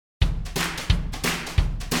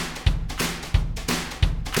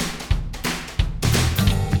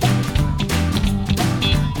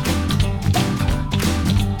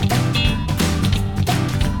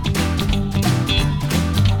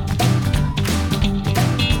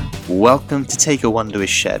Welcome to Take a Wander with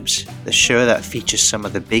Shebs, the show that features some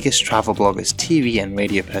of the biggest travel bloggers, TV and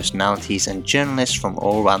radio personalities and journalists from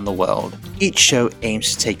all around the world. Each show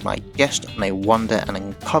aims to take my guest on a wander and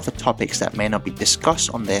uncover topics that may not be discussed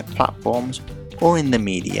on their platforms or in the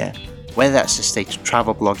media, whether that's the state of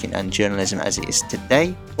travel blogging and journalism as it is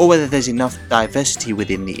today, or whether there's enough diversity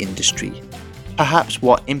within the industry. Perhaps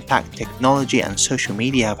what impact technology and social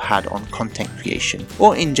media have had on content creation,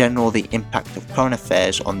 or in general the impact of current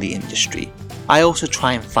affairs on the industry. I also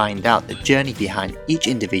try and find out the journey behind each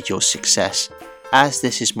individual's success, as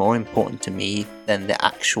this is more important to me than the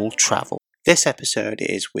actual travel. This episode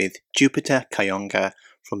is with Jupiter Kayonga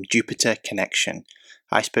from Jupiter Connection.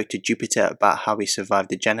 I spoke to Jupiter about how he survived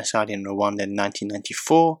the genocide in Rwanda in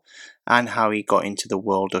 1994 and how he got into the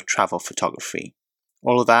world of travel photography.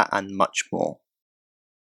 All of that and much more.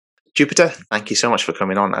 Jupiter, thank you so much for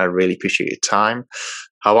coming on. I really appreciate your time.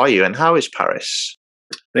 How are you and how is Paris?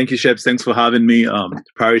 Thank you, Shebs. Thanks for having me.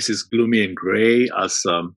 Paris is gloomy and grey as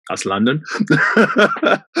London.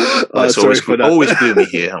 It's always gloomy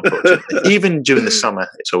here, unfortunately. Even during the summer,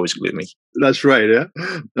 it's always gloomy. That's right, yeah.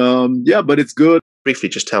 But it's good. Briefly,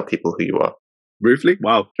 just tell people who you are. Briefly?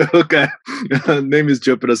 Wow. Okay. Name is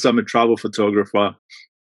Jupiter, so I'm a travel photographer.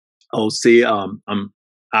 I'll say I'm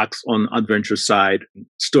acts on adventure side,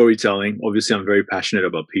 storytelling. Obviously, I'm very passionate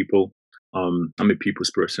about people. I'm a people's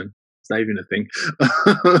person. Is that even a thing?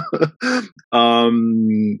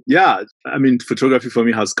 Yeah, I mean, photography for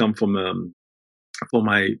me has come from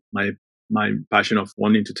my passion of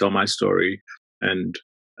wanting to tell my story, and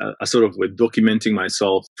I sort of with documenting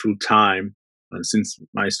myself through time. And since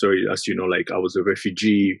my story, as you know, like I was a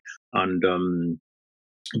refugee, and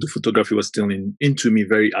the photography was still into me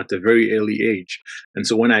at a very early age. And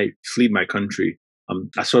so when I fled my country,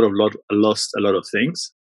 I sort of lost a lot of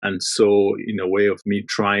things. And so in a way of me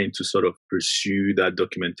trying to sort of pursue that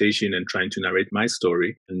documentation and trying to narrate my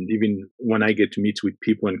story. And even when I get to meet with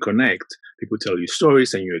people and connect, people tell you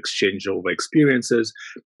stories and you exchange over experiences.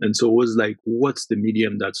 And so it was like, what's the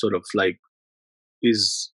medium that sort of like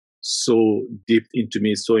is so deep into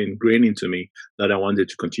me, so ingrained into me that I wanted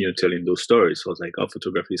to continue telling those stories. So I was like,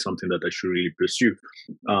 photography is something that I should really pursue.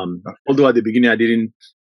 Although at the beginning I didn't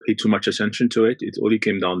pay too much attention to it. It only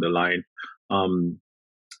came down the line.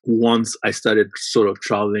 Once I started sort of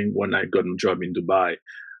traveling, when I got a job in Dubai,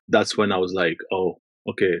 that's when I was like, oh,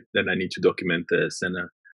 okay, then I need to document this. And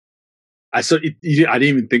I didn't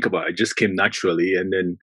even think about it. It just came naturally. And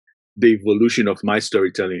then the evolution of my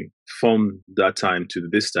storytelling from that time to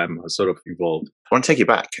this time has sort of evolved. I want to take you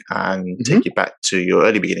back and take you back to your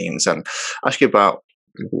early beginnings and ask you about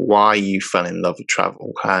why you fell in love with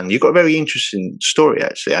travel. And you've got a very interesting story,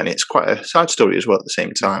 actually, and it's quite a sad story as well at the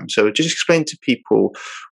same time. So just explain to people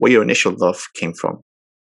where your initial love came from.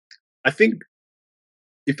 I think,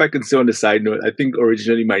 if I can say on the side note, I think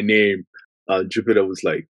originally my name, Jupiter, was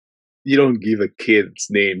like, you don't give a kid's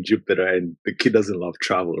name Jupiter and the kid doesn't love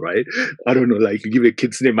travel, right? I don't know, like you give a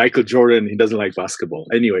kid's name Michael Jordan, he doesn't like basketball.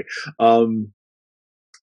 Anyway,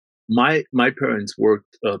 my parents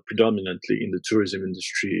worked predominantly in the tourism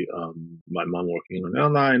industry. My mom working on an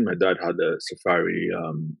airline, my dad had a safari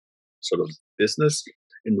sort of business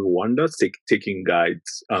in Rwanda, taking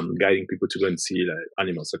guides, guiding people to go and see like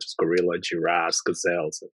animals such as gorilla, giraffes,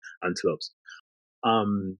 gazelles, and antelopes.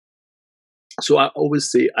 So I always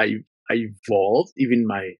say I evolved. Even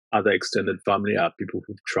my other extended family are people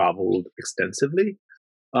who've traveled extensively.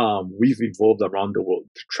 We've evolved around the world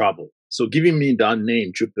to travel. So giving me that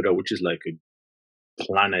name, Jupiter, which is like a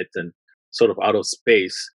planet and sort of out of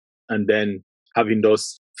space, and then having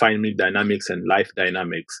those family dynamics and life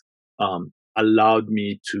dynamics, allowed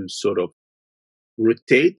me to sort of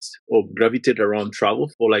rotate or gravitate around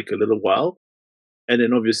travel for like a little while. And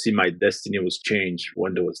then obviously my destiny was changed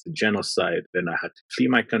when there was the genocide. Then I had to flee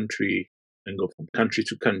my country and go from country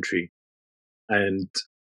to country. And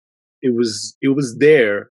it was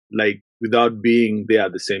there, like without being there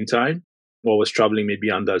at the same time. Or I was traveling maybe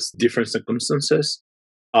under different circumstances.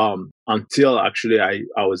 Until actually I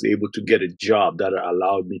was able to get a job that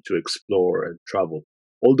allowed me to explore and travel.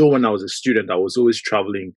 Although when I was a student, I was always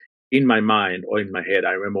traveling in my mind or in my head.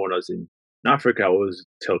 I remember when I was in Africa, I always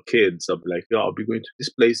tell kids, I'll be like, I'll be going to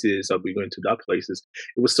these places, I'll be going to that places.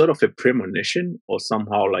 It was sort of a premonition or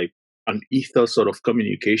somehow like an ether sort of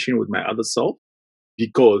communication with my other self.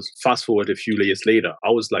 Because fast forward a few years later, I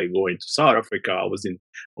was like going to South Africa, I was in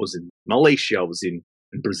Malaysia, I was in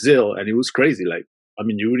Brazil, and it was crazy. Like, I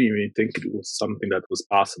mean, you wouldn't even think it was something that was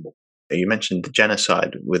possible. You mentioned the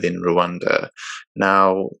genocide within Rwanda.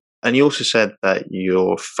 Now, And you also said that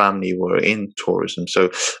your family were in tourism.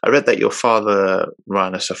 So I read that your father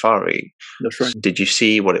ran a safari. That's right. Did you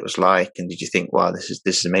see what it was like, and did you think, "Wow, this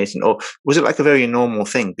is amazing"? Or was it like a very normal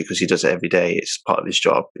thing because he does it every day? It's part of his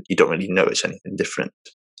job. You don't really notice anything different.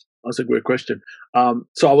 That's a great question.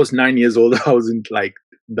 So I was 9 years old. I wasn't like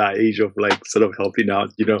that age of like sort of helping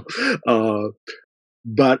out,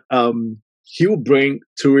 but he would bring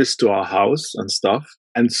tourists to our house and stuff.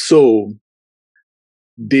 And so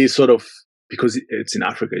they sort of, because it's in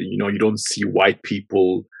Africa, you don't see white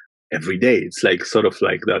people every day. It's like sort of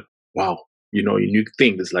like that, wow, unique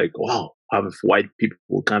thing. It's like, wow, have white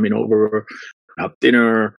people coming over, have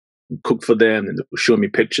dinner, cook for them, and they'll show me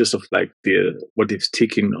pictures of like what they've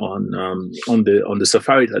taken on the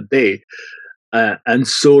safari that day. And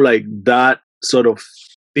so like that sort of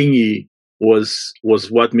thingy was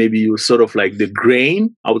what maybe was sort of like the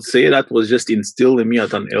grain, I would say, that was just instilled in me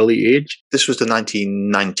at an early age. This was the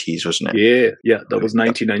 1990s, wasn't it? Yeah, that was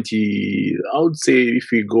 1990. I would say if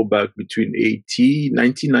we go back between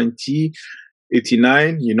 1990,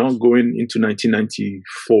 89, going into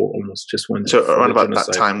 1994, almost just when. So around about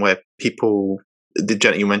that time where people,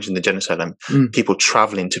 you mentioned the genocide, people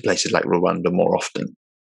traveling to places like Rwanda more often.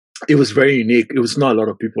 It was very unique. It was not a lot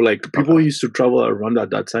of people. Like people who used to travel around at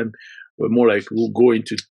that time were more like, we'll go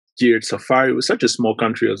into tiered safari. It was such a small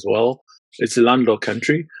country as well. It's a landlocked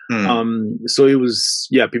country. So it was,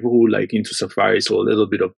 people who like into safari, so a little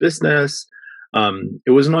bit of business.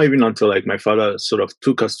 It was not even until like my father sort of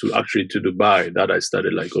took us to Dubai that I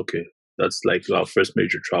started like, okay, that's like our first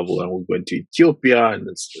major travel, and we went to Ethiopia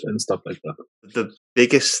and stuff like that. The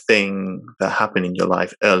biggest thing that happened in your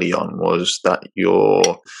life early on was that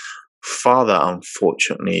your father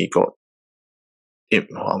unfortunately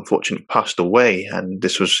passed away, and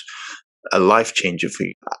this was a life changer for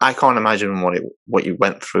you. I can't imagine what you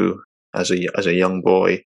went through as a young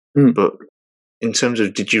boy, but in terms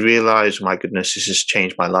of, did you realize, my goodness, this has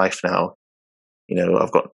changed my life now?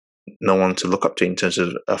 I've got no one to look up to in terms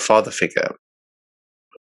of a father figure.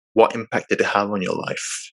 What impact did it have on your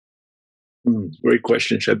life? Great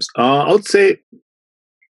question, Shebs. I would say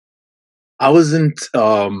I wasn't,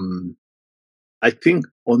 I think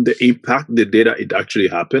on the impact, the day that it actually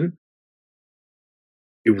happened,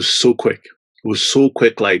 it was so quick. It was so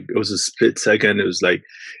quick, like it was a split second. It was like,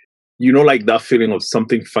 like that feeling of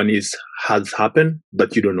something funny has happened,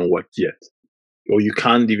 but you don't know what yet. Or you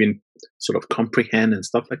can't even sort of comprehend and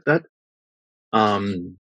stuff like that.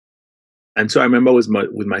 And so I remember with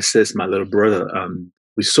my sis, my little brother,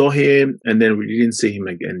 we saw him and then we didn't see him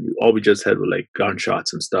again. All we just had were like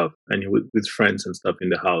gunshots and stuff, and he was with friends and stuff in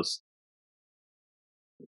the house.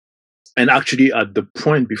 And actually at the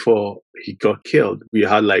point before he got killed, we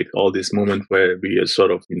had like all this moment where we are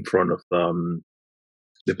sort of in front of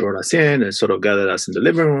they brought us in and sort of gathered us in the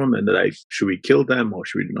living room, and they're like, should we kill them or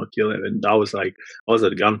should we not kill them? And that was like, I was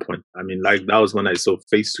at gunpoint. I mean, like that was when I saw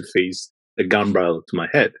face to face a gun barrel to my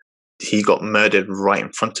head. He got murdered right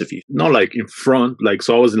in front of you? Not like in front, like,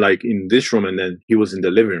 so I was like in this room and then he was in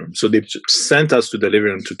the living room. So they sent us to the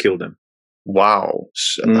living room to kill them. Wow.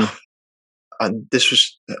 And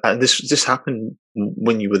this happened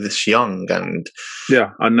when you were this young, and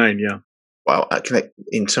at 9, yeah. Wow.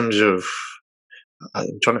 In terms of,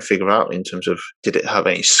 I'm trying to figure out in terms of, did it have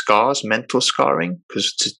any scars, mental scarring?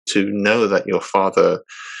 Because to know that your father,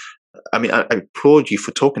 I mean, I applaud you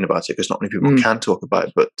for talking about it, because not many people can talk about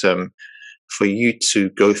it, but for you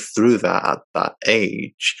to go through that at that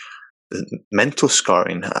age, the mental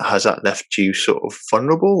scarring, has that left you sort of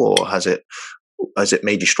vulnerable, or has it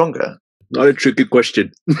made you stronger? Not a tricky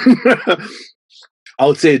question. I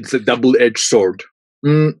would say it's a double-edged sword.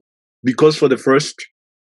 Because for the first,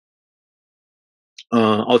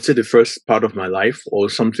 I would say the first part of my life, or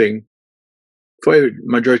something, for a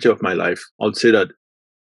majority of my life, I would say that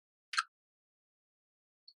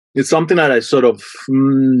it's something that I sort of,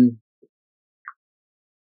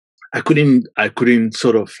 I couldn't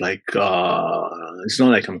sort of like, it's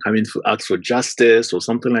not like I'm coming to ask for justice or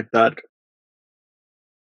something like that.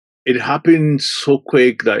 It happened so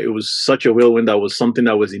quick that it was such a whirlwind. That was something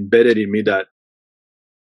that was embedded in me, that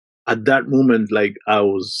at that moment, like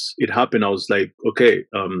it happened, I was like, okay,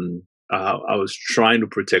 I was trying to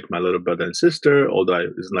protect my little brother and sister, although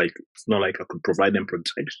it's not like I could provide them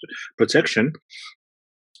protection.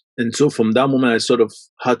 And so from that moment, I sort of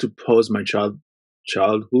had to pause my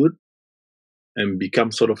childhood and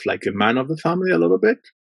become sort of like a man of the family a little bit.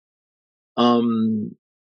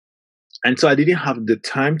 And so I didn't have the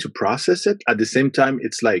time to process it. At the same time,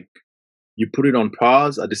 it's like you put it on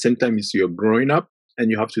pause. At the same time, you're growing up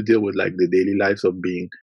and you have to deal with like the daily lives of being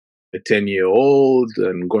a 10-year-old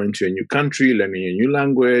and going to a new country, learning a new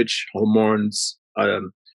language, hormones,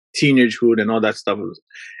 teenagehood, and all that stuff.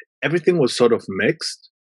 Everything was sort of mixed.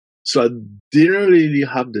 So I didn't really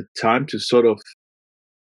have the time to sort of,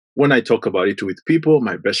 when I talk about it with people,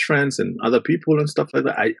 my best friends and other people and stuff like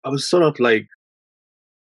that, I was sort of like,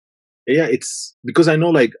 yeah, it's because I know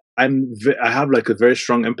like I have like a very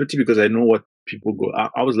strong empathy because I know what people go.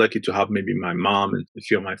 I was lucky to have maybe my mom and a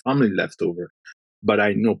few of my family left over. But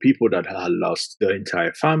I know people that had lost their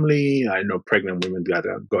entire family. I know pregnant women that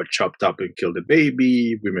got chopped up and killed a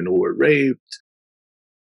baby, women who were raped.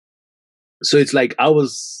 So it's like I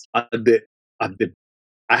was I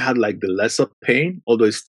had like the lesser pain, although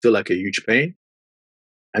it's still like a huge pain.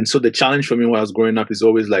 And so the challenge for me when I was growing up is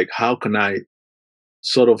always like, how can I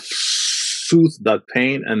sort of soothe that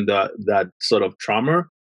pain and that sort of trauma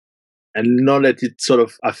and not let it sort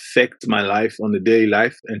of affect my life on the daily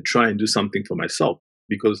life and try and do something for myself.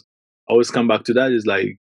 Because I always come back to that is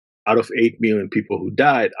like, out of 8 million people who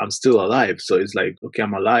died, I'm still alive. So it's like, okay,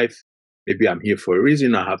 I'm alive. Maybe I'm here for a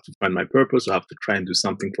reason. I have to find my purpose. I have to try and do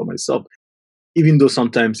something for myself. Even though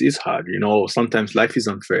sometimes it's hard, sometimes life is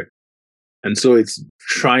unfair. And so it's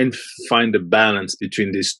trying to find a balance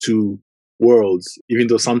between these two worlds, even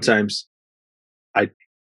though sometimes I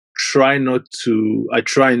try and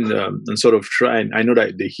sort of try, and I know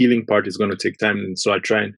that the healing part is going to take time. And so I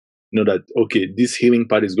try and know that, okay, this healing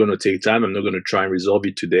part is going to take time. I'm not going to try and resolve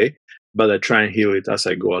it today, but I try and heal it as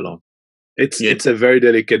I go along. It's a very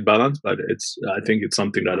delicate balance, but I think it's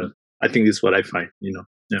something that I think is what I find,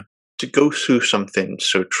 Yeah. To go through something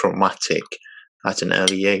so traumatic at an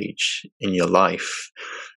early age in your life,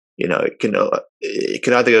 it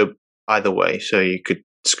can either go either way. So you could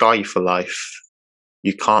scar you for life.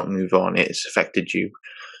 You can't move on. It's affected you,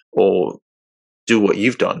 or do what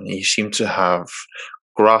you've done. You seem to have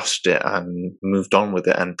grasped it and moved on with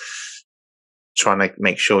it, and trying to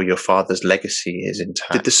make sure your father's legacy is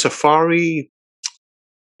intact. Did the safari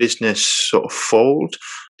business sort of fold?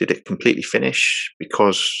 Did it completely finish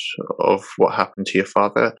because of what happened to your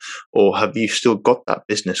father, or have you still got that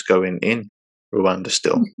business going in Rwanda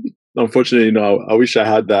still? Unfortunately, no. I wish I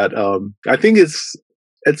had that. I think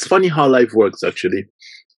it's funny how life works, actually,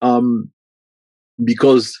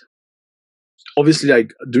 because obviously,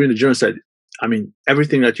 like during the genocide, I mean,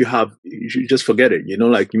 everything that you have, you just forget it.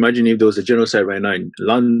 Like imagine if there was a genocide right now in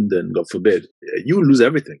London, God forbid, you lose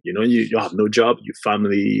everything. You have no job, your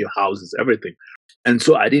family, your houses, everything. And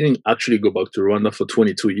so I didn't actually go back to Rwanda for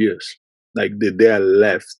 22 years. Like the day I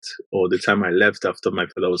left, or the time I left after my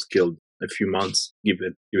father was killed, a few months, give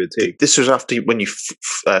or take. This was after when you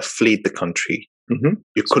fled the country. Mm-hmm.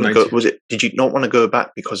 You couldn't go. Was it? Did you not want to go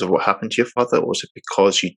back because of what happened to your father, or was it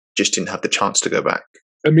because you just didn't have the chance to go back?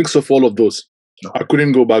 A mix of all of those. No. I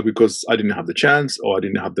couldn't go back because I didn't have the chance, or I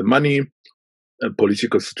didn't have the money, a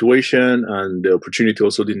political situation, and the opportunity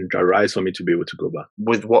also didn't arise for me to be able to go back.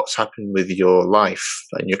 With what's happened with your life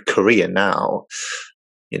and your career now,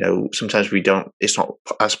 sometimes it's not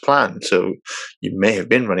as planned. So you may have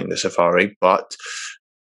been running the safari, but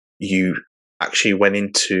you actually went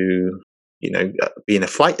into, being a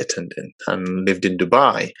flight attendant and lived in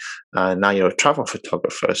Dubai. Now you're a travel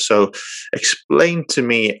photographer. So explain to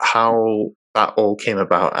me how that all came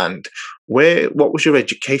about, and what was your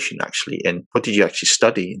education actually, and what did you actually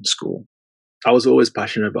study in school? I was always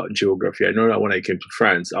passionate about geography. I know that when I came to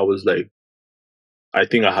France, I was like, I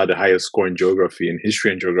think I had the highest score in geography, in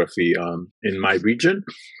history and geography in my region.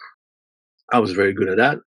 I was very good at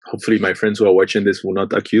that. Hopefully my friends who are watching this will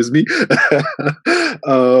not accuse me.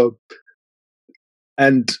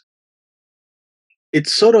 And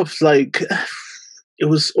it's sort of like, it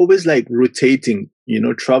was always like rotating,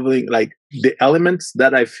 traveling. Like the elements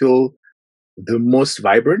that I feel the most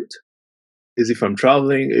vibrant is if I'm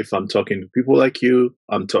traveling, if I'm talking to people like you,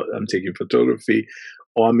 I'm taking photography,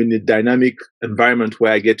 or I'm in a dynamic environment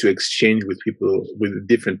where I get to exchange with people, with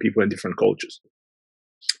different people and different cultures.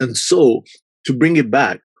 And so to bring it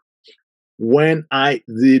back, when I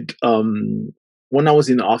was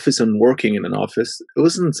in office and working in an office, it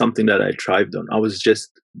wasn't something that I thrived on. I was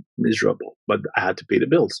just miserable, but I had to pay the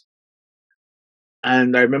bills.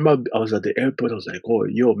 And I remember I was at the airport. I was like, "Oh,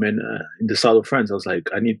 yo, man!" In the south of France, I was like,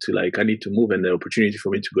 "I need to move." And the opportunity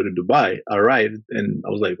for me to go to Dubai arrived, and I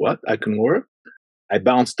was like, "What? I can work?" I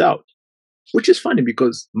bounced out, which is funny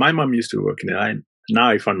because my mom used to work in an airline. Now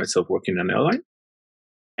I found myself working in an airline,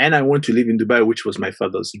 and I want to live in Dubai, which was my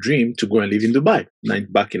father's dream to go and live in Dubai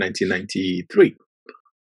back in 1993.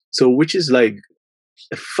 So, which is like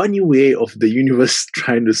a funny way of the universe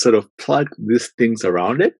trying to sort of plug these things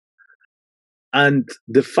around it. And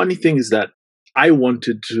the funny thing is that I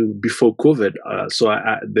wanted to, before COVID, so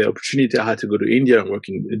the opportunity I had to go to India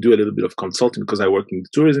and do a little bit of consulting because I work in the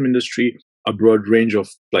tourism industry, a broad range of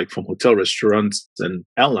like from hotel, restaurants, and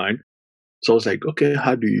airline. So I was like, okay,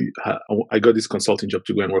 I got this consulting job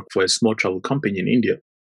to go and work for a small travel company in India,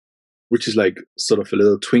 which is like sort of a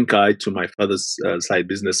little twink eye to my father's side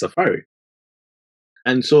business, Safari.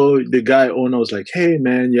 And so the guy owner was like, "Hey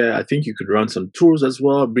man, yeah, I think you could run some tours as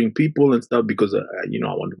well, bring people and stuff because I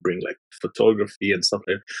want to bring like photography and stuff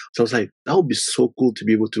like that." So I was like, "That would be so cool to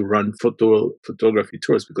be able to run photography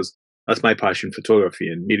tours because that's my passion, photography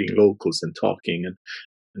and meeting locals and talking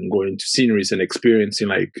and going to sceneries and experiencing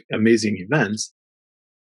like amazing events,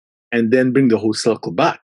 and then bring the whole circle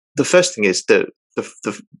back." The first thing is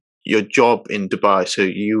your job in Dubai. So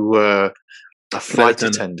you were a flight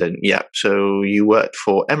attendant. Yeah. So you worked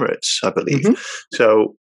for Emirates, I believe. Mm-hmm.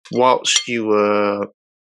 So whilst you were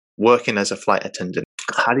working as a flight attendant,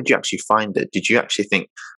 how did you actually find it? Did you actually think,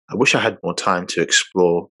 I wish I had more time to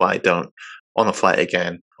explore, but I don't, on a flight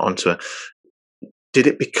again, did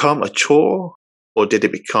it become a chore? Or did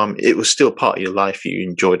it was still part of your life, you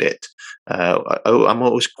enjoyed it? I'm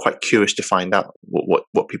always quite curious to find out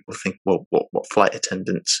what people think, what flight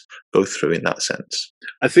attendants go through in that sense.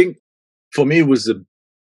 I think for me, it was a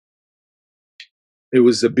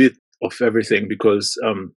bit of everything because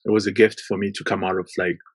it was a gift for me to come out of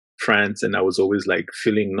like France, and I was always like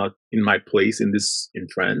feeling not in my place in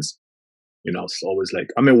France. I was always like,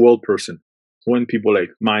 I'm a world person. When people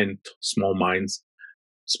like mind small minds,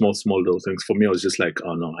 small little things, for me, I was just like,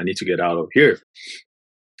 oh no, I need to get out of here.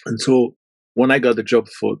 And so when I got the job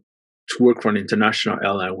to work for an international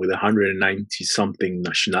airline with 190 something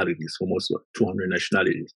nationalities, almost 200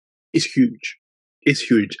 nationalities, it's huge. It's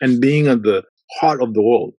huge. And being at the heart of the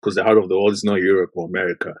world, because the heart of the world is not Europe or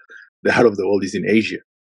America. The heart of the world is in Asia.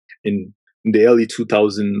 In the early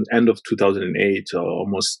 2000s, end of 2008, or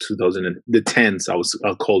almost 2000, the 10s,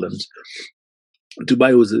 I'll call them.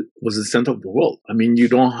 Dubai was the center of the world. I mean, you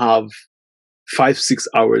don't have 5-6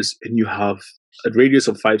 hours, and you have a radius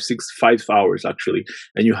of 5 hours actually,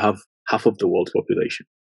 and you have half of the world's population.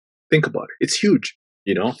 Think about it. It's huge,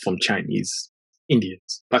 from Chinese,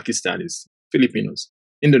 Indians, Pakistanis, Filipinos,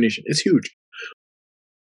 Indonesian. It's huge.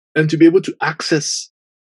 And to be able to access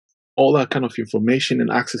all that kind of information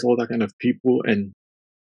and access all that kind of people and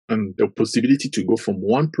the possibility to go from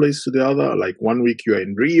one place to the other, like 1 week you're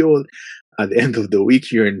in Rio, at the end of the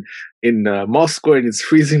week you're in Moscow and it's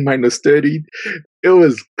freezing -30. It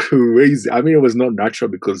was crazy. I mean, it was not natural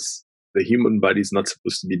because the human body is not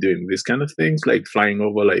supposed to be doing this kind of things, like flying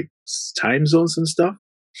over like time zones and stuff.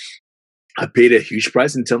 I paid a huge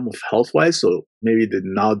price in terms of health-wise, so maybe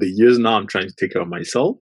the years now I'm trying to take care of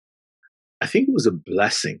myself. I think it was a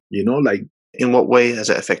blessing, like. In what way has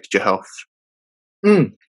it affected your health?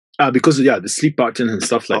 Because the sleep pattern and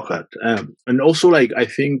stuff like that. And also like, I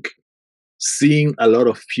think seeing a lot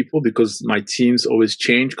of people, because my teams always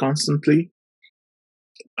change constantly.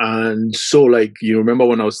 And so like, you remember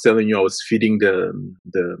when I was telling you I was feeding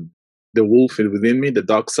the wolf within me, the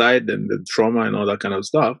dark side and the trauma and all that kind of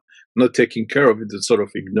stuff, not taking care of it, sort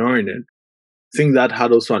of ignoring it. I think that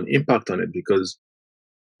had also an impact on it because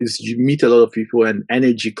you meet a lot of people and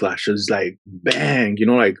energy clashes, like bang,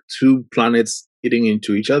 like two planets hitting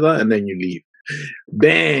into each other, and then you leave.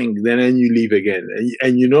 Bang, then you leave again.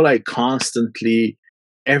 And like constantly,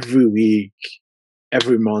 every week,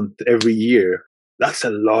 every month, every year, that's a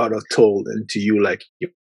lot of toll into you, like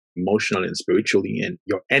emotionally and spiritually and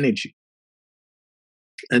your energy.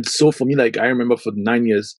 And so for me, like I remember for 9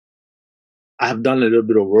 years, I have done a little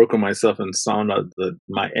bit of work on myself and found out that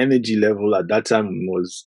my energy level at that time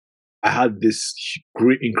I had this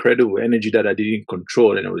great, incredible energy that I didn't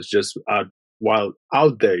control, and it was just out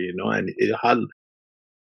there, and it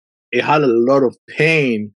had a lot of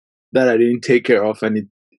pain that I didn't take care of, and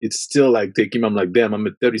it's still like I'm like, damn, I'm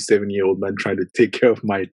a 37-year-old man trying to take care of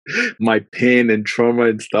my pain and trauma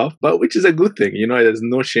and stuff, but which is a good thing, there's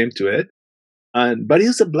no shame to it, but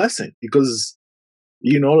it's a blessing because,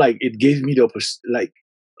 like it gave me the opportunity, like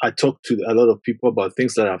I talked to a lot of people about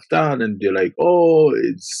things that I've done, and they're like, "Oh,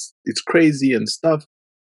 it's crazy and stuff."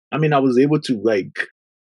 I mean, I was able to like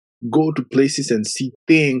go to places and see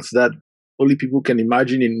things that only people can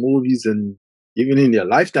imagine in movies, and even in their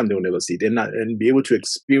lifetime they will never see it, and be able to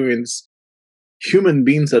experience human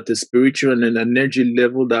beings at a spiritual and an energy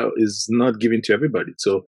level that is not given to everybody.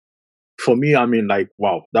 So for me, I mean, like,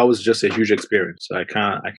 wow, that was just a huge experience. I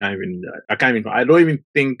don't even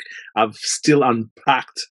think I've still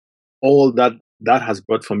unpacked all that has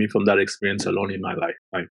brought for me from that experience alone in my life.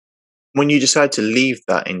 When you decided to leave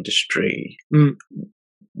that industry,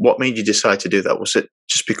 what made you decide to do that? Was it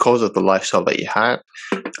just because of the lifestyle that you had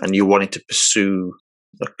and you wanted to pursue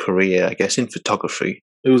a career, I guess, in photography?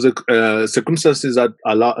 It was circumstances that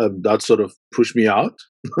that sort of pushed me out,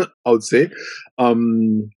 I would say.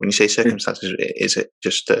 When you say circumstances, is it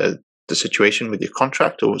just the situation with your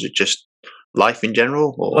contract, or was it just life in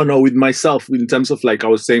general? Or? Oh no, with myself, in terms of like I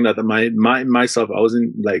was saying that myself, I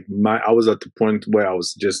wasn't like I was at the point where I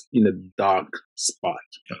was just in a dark spot.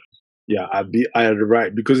 Yeah, I had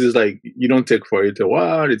right, because it's like you don't take for it a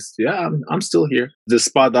while. It's I'm still here. The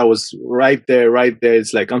spot that was right there.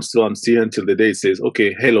 It's like I'm still here until the day it says,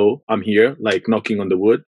 okay, hello, I'm here, like knocking on the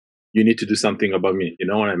wood. You need to do something about me. You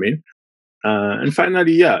know what I mean? And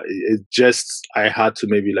finally, it just I had to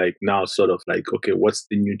maybe like now sort of like, okay, what's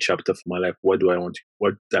the new chapter for my life? What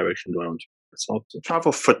direction do I want to?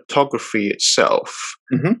 Travel photography itself.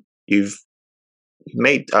 Mm-hmm. You've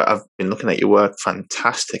made. I've been looking at your work.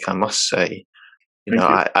 Fantastic, I must say.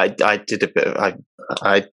 I did a bit of,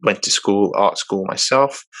 I went to art school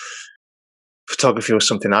myself. Photography was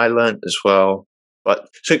something I learned as well. But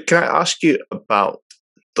so can I ask you about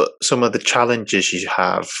some of the challenges you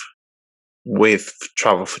have with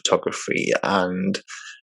travel photography, and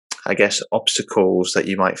I guess obstacles that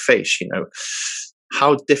you might face?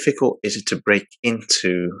 How difficult is it to break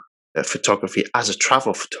into photography as a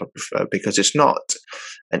travel photographer? Because it's not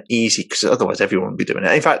an easy, because otherwise everyone would be doing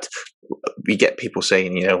it. In fact, we get people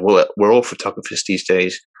saying, we're all photographers these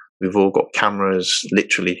days. We've all got cameras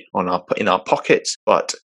literally in our pockets.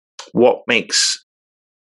 But what makes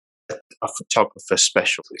a photographer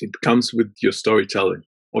special? It comes with your storytelling.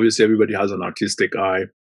 Obviously, everybody has an artistic eye,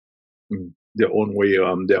 their own way,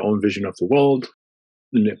 their own vision of the world,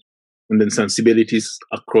 and then sensibilities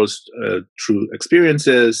across through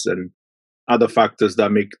experiences and other factors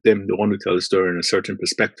that make them the one to tell the story in a certain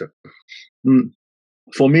perspective.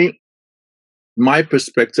 For me, my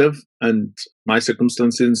perspective and my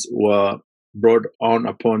circumstances were brought on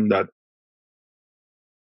upon that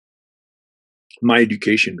my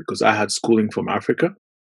education, because I had schooling from Africa.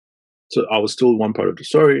 So I was still one part of the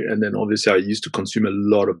story. And then obviously I used to consume a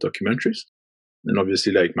lot of documentaries. And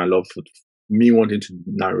obviously like my love for me wanting to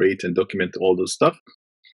narrate and document all those stuff.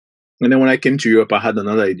 And then when I came to Europe, I had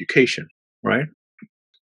another education, right?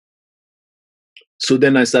 So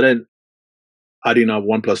then I started adding up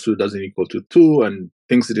 1 + 2 doesn't equal to 2, and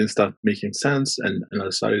things didn't start making sense. And I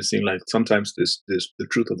started seeing like sometimes the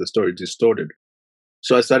truth of the story distorted.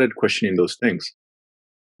 So I started questioning those things.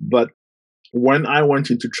 But when I went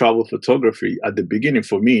into travel photography at the beginning,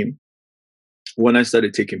 for me, when I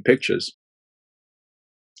started taking pictures,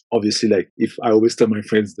 obviously, like if I always tell my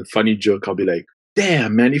friends the funny joke, I'll be like,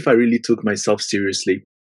 damn, man, if I really took myself seriously,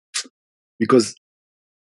 because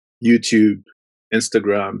YouTube,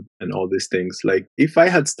 Instagram, and all these things, like if I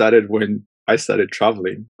had started when I started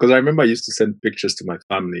traveling, because I remember I used to send pictures to my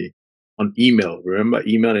family on email. Remember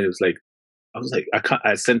email? And it was like,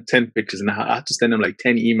 I sent 10 pictures and I had to send them like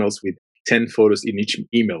 10 emails with 10 photos in each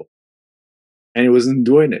email. And it wasn't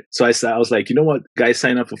doing it. So I was like, you know what, guys,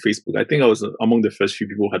 sign up for Facebook. I think I was among the first few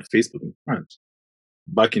people who had Facebook in France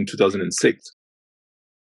back in 2006.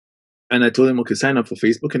 And I told them, okay, sign up for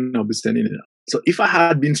Facebook and I'll be sending it out. So if I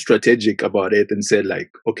had been strategic about it and said like,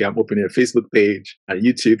 okay, I'm opening a Facebook page, a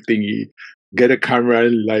YouTube thingy, get a camera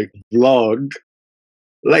and like vlog,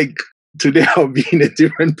 like today I'll be in a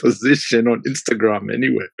different position on Instagram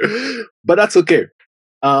anyway. But that's okay.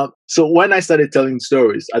 So when I started telling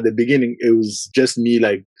stories at the beginning, it was just me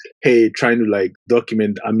like, hey, trying to like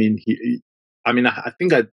document. I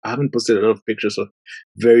think I haven't posted a lot of pictures of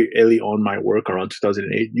very early on my work around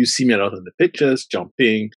 2008. You see me a lot of the pictures,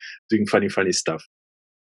 jumping, doing funny stuff.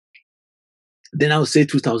 Then I would say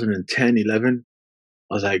 2010, 11,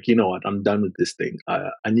 I was like, you know what, I'm done with this thing.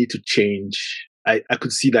 I need to change. I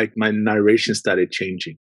could see like my narration started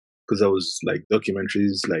changing, because I was like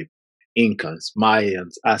documentaries like Incas,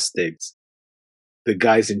 Mayans, Aztecs, the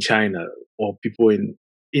guys in China, or people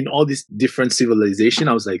in all these different civilization.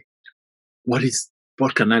 I was like,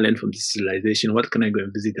 what can I learn from this civilization? What can I go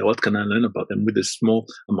and visit? What can I learn about them with the small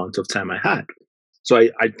amount of time I had? So I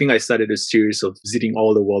think I started a series of visiting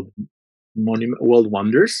all the world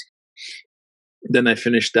wonders. Then I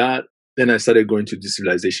finished that. Then I started going to this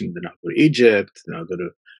civilization. Then I'll go to Egypt. Then I'll go to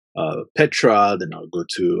Petra. Then I'll go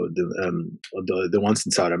to the ones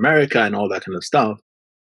in South America and all that kind of stuff.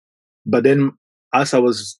 But then as I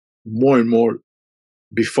was more and more,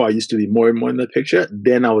 before I used to be more and more in the picture,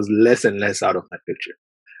 then I was less and less out of my picture.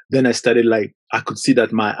 Then I started like, I could see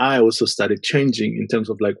that my eye also started changing in terms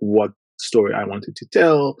of like what story I wanted to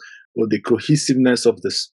tell, or the cohesiveness of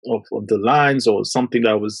the lines, or something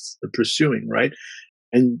that I was pursuing, right?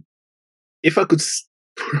 And if I could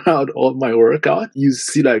out all my workout, you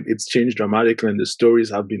see like it's changed dramatically, and the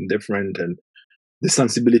stories have been different, and the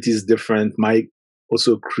sensibility is different. My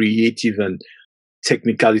also creative and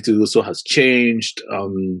technicality also has changed.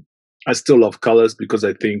 I still love colors because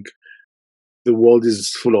I think the world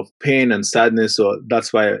is full of pain and sadness, so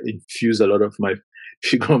that's why I infuse a lot of my.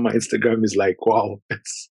 If you go on my Instagram, is like, wow,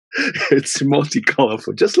 it's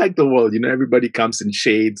multicolorful, just like the world. Everybody comes in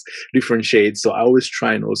shades, different shades. So I always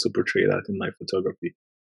try and also portray that in my photography.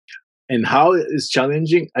 And how it's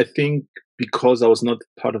challenging, I think, because I was not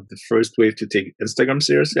part of the first wave to take Instagram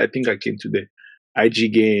seriously. I think I came to the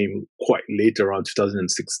IG game quite late, around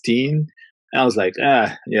 2016. And I was like,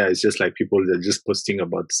 yeah, it's just like people that are just posting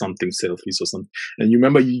about something, selfies or something. And you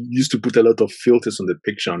remember you used to put a lot of filters on the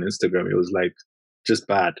picture on Instagram. It was like just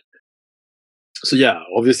bad. So yeah,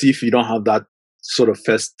 obviously, if you don't have that sort of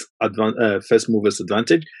first movers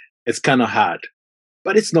advantage, it's kind of hard.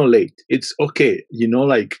 But it's not late. It's okay.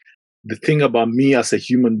 Like the thing about me as a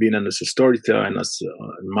human being and as a storyteller and as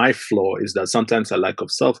my flaw is that sometimes I lack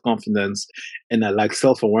of self-confidence and I lack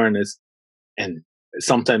self-awareness. And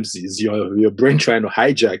sometimes it's your brain trying to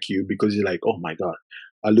hijack you because you're like, oh my God,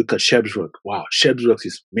 I look at Sheb's work. Wow, Sheb's work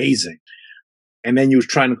is amazing. And then you're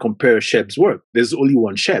trying to compare Sheb's work. There's only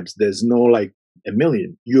one Sheb's. There's no like a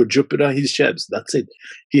million. You're Jupiter, he's Sheb's. That's it.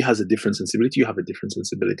 He has a different sensibility. You have a different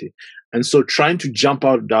sensibility. And so trying to jump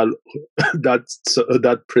out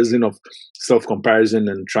that prison of self-comparison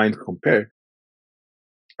and trying to compare,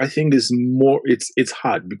 I think is more, it's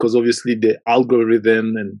hard because obviously the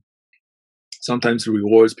algorithm and sometimes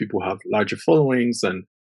rewards people have larger followings and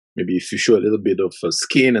maybe if you show a little bit of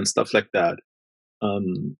skin and stuff like that.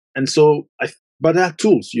 And so but there are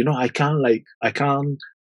tools,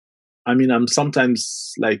 I'm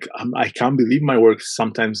sometimes like, I can't believe my work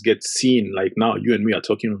sometimes gets seen. Like now you and me are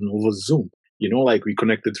talking over Zoom, like we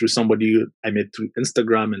connected through somebody I met through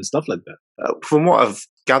Instagram and stuff like that. From what I've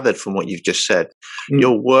gathered from what you've just said,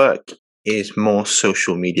 your work is more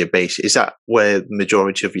social media based. Is that where the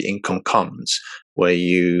majority of your income comes? Or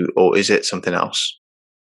is it something else?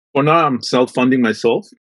 For now, I'm self-funding myself.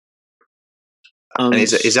 And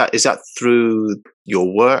is that through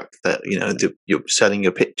your work that you're selling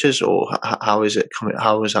your pictures, or how is it coming?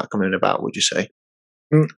 How is that coming about? Would you say?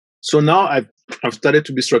 So now I've started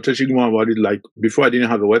to be strategic more about it. Like before, I didn't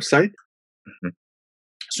have a website,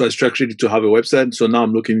 so I structured it to have a website. So now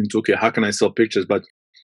I'm looking into how can I sell pictures? But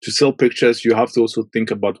to sell pictures, you have to also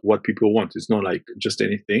think about what people want. It's not like just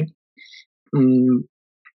anything.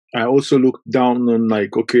 I also look down on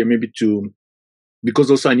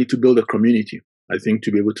because also I need to build a community. I think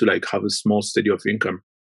to be able to have a small steady of income.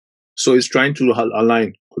 So it's trying to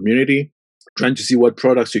align community, trying to see what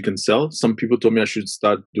products you can sell. Some people told me I should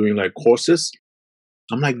start doing courses.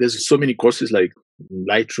 I'm like, there's so many courses like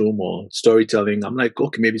Lightroom or storytelling. I'm like,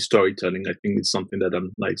 okay, maybe storytelling. I think it's something that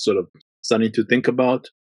I'm sort of starting to think about.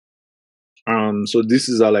 So this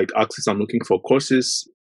is access. I'm looking for courses,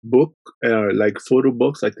 book, photo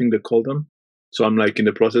books, I think they call them. So I'm in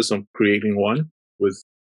the process of creating one with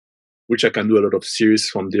which I can do a lot of series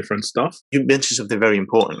from different stuff. You mentioned something very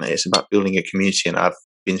important. It's about building a community, and I've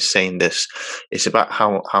been saying this. It's about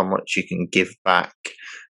how much you can give back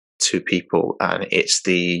to people, and it's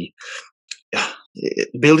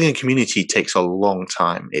building a community takes a long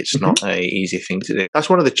time. It's not an easy thing to do. That's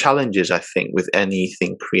one of the challenges, I think, with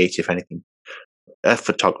anything creative, anything. A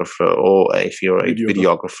photographer, or if you're a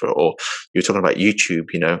videographer, or you're talking about YouTube,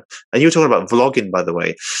 and you were talking about vlogging, by the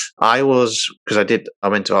way. I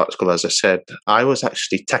went to art school, as I said. I was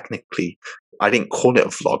actually technically, I didn't call it a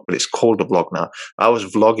vlog, but it's called a vlog now. I was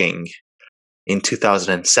vlogging in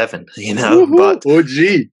 2007, but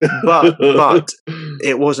but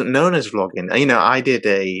it wasn't known as vlogging.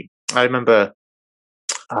 I remember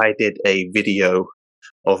I did a video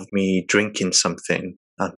of me drinking something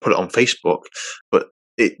and put it on Facebook, but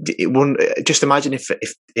it wouldn't. Just imagine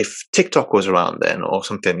if TikTok was around then or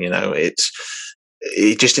something,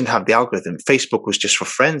 it just didn't have the algorithm. Facebook was just for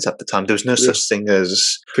friends at the time. There was no such thing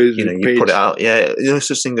as Facebook you put it out. Yeah, no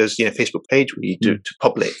such thing as Facebook page where you do to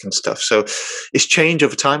public and stuff. So it's changed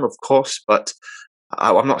over time, of course, but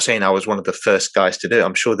I'm not saying I was one of the first guys to do it.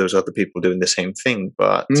 I'm sure there was other people doing the same thing,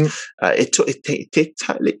 but it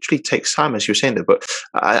literally takes time, as you were saying there. But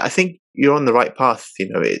I think you're on the right path.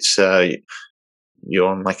 It's you're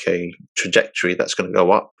on a trajectory that's going to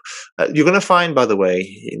go up. You're going to find, by the way,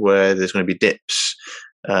 where there's going to be dips.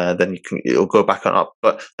 Then it'll go back on up.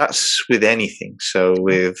 But that's with anything. So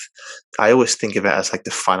I always think of it as the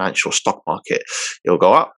financial stock market. It'll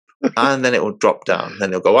go up, and then it will drop down, then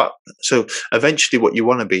it'll go up. So eventually what you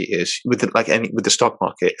want to be is with the stock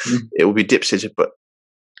market, it will be dips, but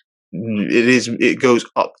it goes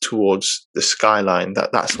up towards the skyline.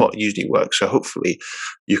 That's what usually works. So hopefully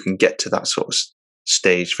you can get to that sort of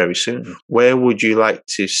stage very soon. Where would you like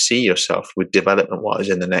to see yourself with development wise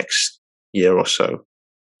in the next year or so?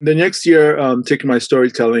 The next year, taking my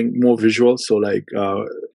storytelling more visual, so like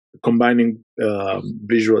combining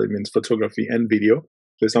visual, it means photography and video.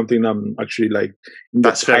 So something I'm actually like.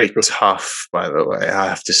 That's very tough, by the way, I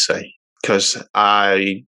have to say, because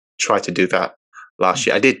I tried to do that last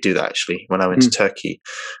year. I did do that actually when I went to Turkey.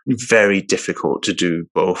 Very difficult to do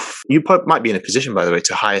both. You might be in a position, by the way,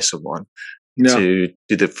 to hire someone to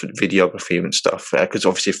do the videography and stuff, because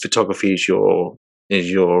obviously photography is your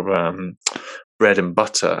bread and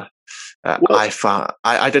butter.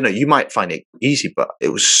 I don't know. You might find it easy, but it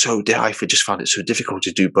was so. I just found it so difficult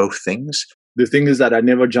to do both things. The thing is that I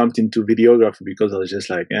never jumped into videography because I was just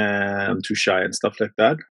like, I'm too shy and stuff like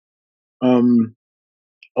that.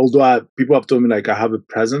 Although people have told me like I have a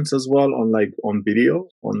presence as well on video,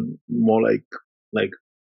 on more like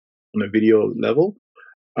on a video level.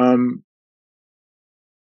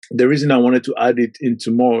 The reason I wanted to add it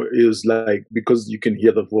into more is like because you can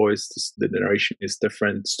hear the voice, the narration is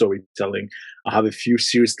different, storytelling. I have a few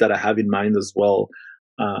series that I have in mind as well.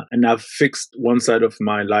 And I've fixed one side of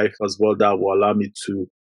my life as well that will allow me to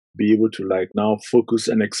be able to like now focus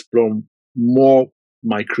and explore more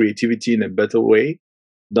my creativity in a better way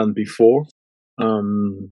than before.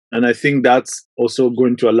 And I think that's also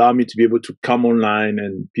going to allow me to be able to come online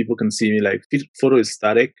and people can see me. Like photo is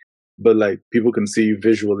static, but like people can see you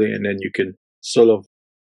visually, and then you can sort of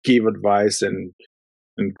give advice and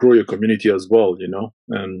grow your community as well,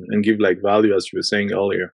 and give like value, as you were saying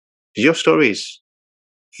earlier. Your story is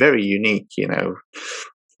very unique,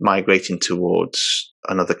 migrating towards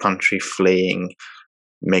another country, fleeing,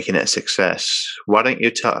 making it a success. Why don't you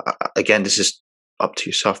tell, again, this is up to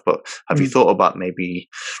yourself, but have you thought about maybe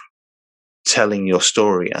telling your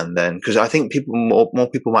story, and then, because I think more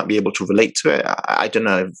people might be able to relate to it. I don't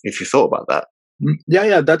know if you thought about that.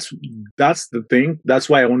 Yeah, that's the thing. That's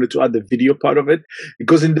why I wanted to add the video part of it,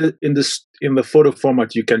 because in the photo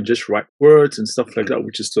format you can just write words and stuff like that,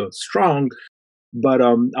 which is so strong. But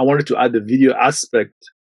I wanted to add the video aspect,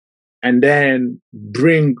 and then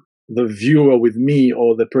bring the viewer with me,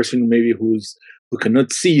 or the person maybe who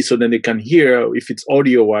cannot see, so then they can hear. If it's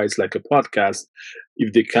audio wise, like a podcast,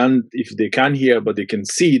 if they can't hear but they can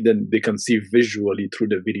see, then they can see visually through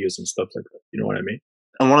the videos and stuff like that. You know what I mean?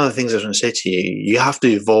 And one of the things I was going to say to you, you have to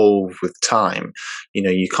evolve with time.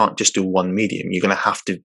 You can't just do one medium. You're going to have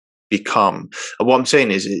to become. What I'm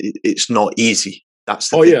saying is, it's not easy. That's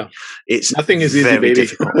the thing. Yeah. It's nothing is very easy, baby.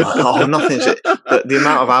 difficult. Nothing's. The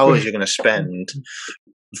amount of hours you're going to spend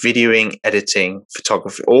videoing, editing,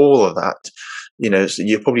 photography, all of that. So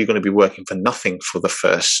you're probably going to be working for nothing for the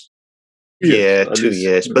first year, 2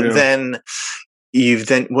 years. But then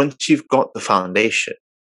once you've got the foundation,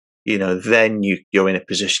 then you're in a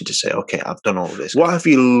position to say, okay, I've done all this. What have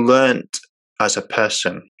you learned as a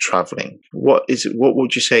person traveling? What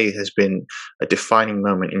would you say has been a defining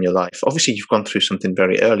moment in your life? Obviously, you've gone through something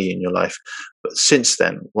very early in your life, but since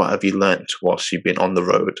then, what have you learned whilst you've been on the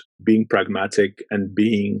road? Being pragmatic and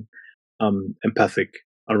being empathic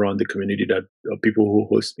around the community that people who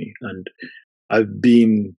host me. And I've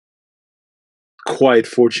been quite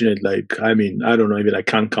fortunate. Like, I mean, I don't know, even I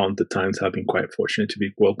can't count the times I've been quite fortunate to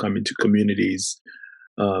be welcomed into communities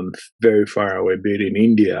very far away, be it in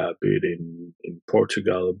India, be it in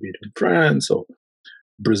Portugal, be it in France or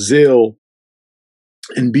Brazil,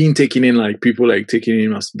 and being taken in, like people like taking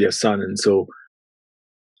in as their son. And so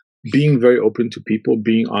being very open to people,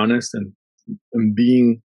 being honest, and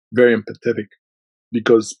being very empathetic,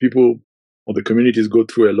 because people or the communities go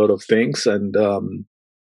through a lot of things. And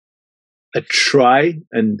I try,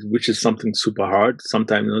 and which is something super hard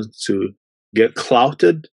sometimes, to get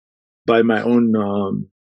clouded by my own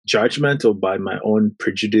judgment, or by my own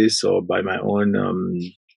prejudice, or by my own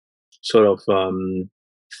sort of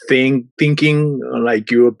thinking like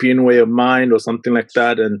European way of mind or something like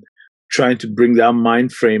that, and trying to bring that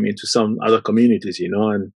mind frame into some other communities,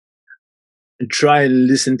 and try and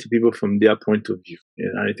listen to people from their point of view.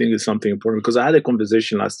 And I think it's something important, because I had a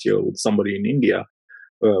conversation last year with somebody in India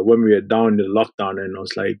when we were down in the lockdown, and I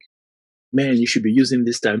was like, man, you should be using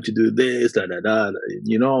this time to do this, I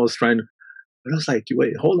was trying to, but I was like,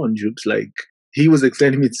 wait, hold on, Jubes. Like, he was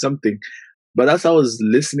explaining me something, but as I was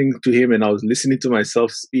listening to him and I was listening to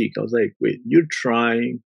myself speak, I was like, wait, you're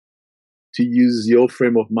trying to use your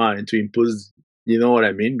frame of mind to impose, you know what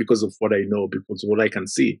I mean? Because of what I know, because of what I can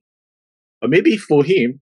see. But maybe for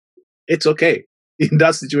him, it's okay. In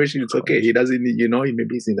that situation, it's okay. He doesn't, maybe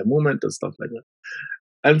he's in the moment and stuff like that.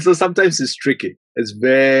 And so sometimes it's tricky. It's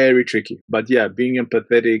very tricky. But yeah, being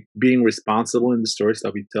empathetic, being responsible in the stories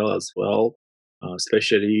that we tell as well.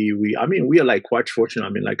 Especially we are like quite fortunate. I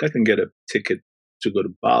mean, like I can get a ticket to go to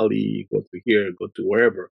Bali, go to here, go to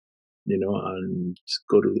wherever, and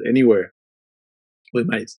go to anywhere with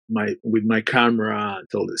my camera,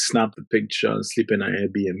 until they snap the picture, sleep in an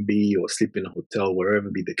Airbnb or sleep in a hotel, wherever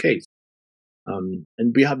be the case. And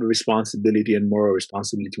we have a responsibility and moral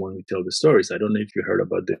responsibility when we tell the stories. I don't know if you heard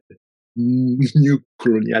about the new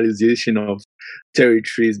colonialization of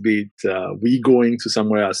territories, be it we going to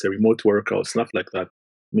somewhere as a remote worker or stuff like that.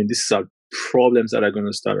 I mean, these are problems that are going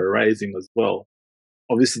to start arising as well.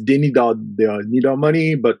 Obviously, they need our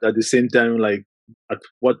money, but at the same time, like, at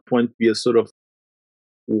what point we are sort of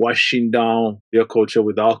washing down their culture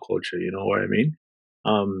with our culture, you know what I mean?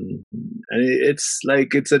 And it's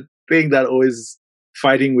a thing that always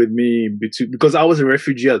fighting with me because I was a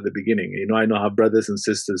refugee at the beginning. I know I have brothers and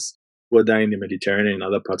sisters who are dying in the Mediterranean and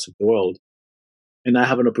other parts of the world. And I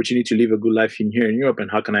have an opportunity to live a good life here in Europe.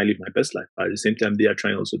 And how can I live my best life? But at the same time, they are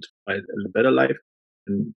trying also to find a better life,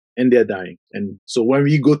 and they're dying. And so when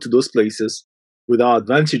we go to those places with our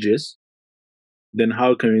advantages, then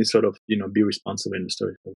how can we sort of, be responsible in the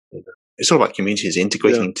story? It's all about communities,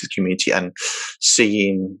 integrating into the community and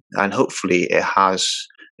seeing, and hopefully it has,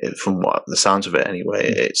 from what the sounds of it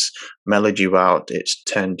anyway, it's mellowed you out, it's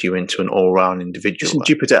turned you into an all-round individual. Listen,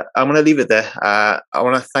 Jupiter, I'm going to leave it there. I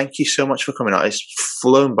want to thank you so much for coming out. It's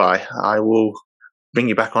flown by. I will bring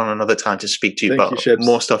you back on another time to speak to you about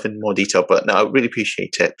more stuff in more detail, but no, I really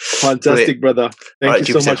appreciate it. Fantastic, brother. Thank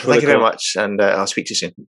you so much for the call. Thank you very much, and I'll speak to you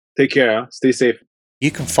soon. Take care. Stay safe.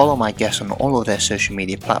 You can follow my guests on all of their social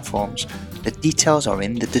media platforms. The details are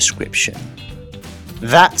in the description.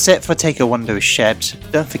 That's it for Take a Wonder with Shebs.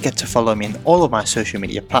 Don't forget to follow me on all of my social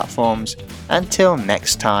media platforms. Until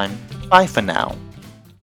next time, bye for now.